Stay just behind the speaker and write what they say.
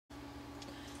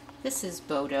This is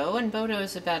Bodo, and Bodo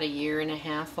is about 1.5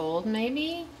 years old,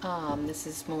 maybe. This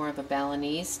is more of a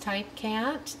Balinese type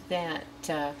cat that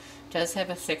does have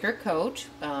a thicker coat,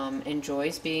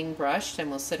 enjoys being brushed,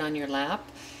 and will sit on your lap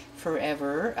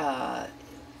forever,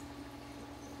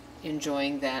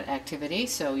 enjoying that activity,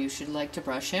 so you should like to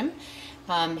brush him.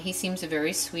 He seems a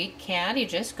very sweet cat. He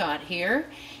just got here.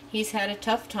 He's had a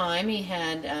tough time. He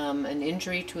had an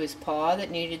injury to his paw that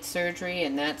needed surgery,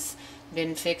 and that's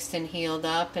been fixed and healed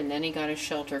up, and then he got a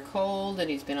shelter cold, and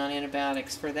he's been on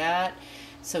antibiotics for that.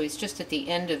 So he's just at the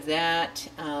end of that.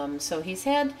 So he's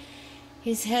had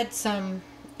some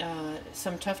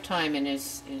tough time in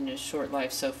his short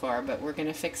life so far, but we're going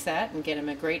to fix that and get him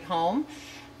a great home.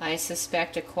 I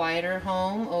suspect a quieter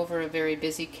home over a very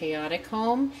busy, chaotic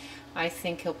home. I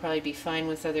think he'll probably be fine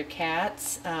with other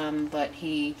cats, but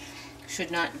he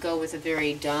should not go with a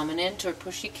very dominant or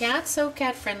pushy cat, so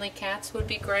cat-friendly cats would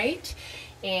be great.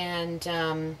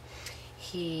 And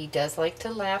he does like to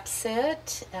lap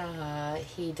sit,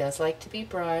 he does like to be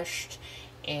brushed,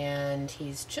 and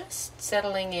he's just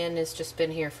settling in, has just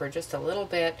been here for just a little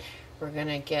bit. We're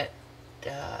gonna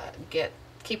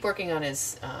keep working on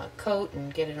his coat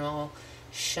and get it all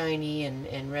shiny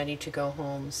and ready to go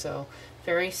home. So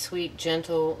very sweet,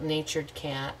 gentle natured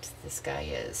cat this guy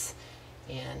is,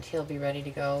 and he'll be ready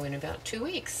to go in about 2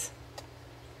 weeks.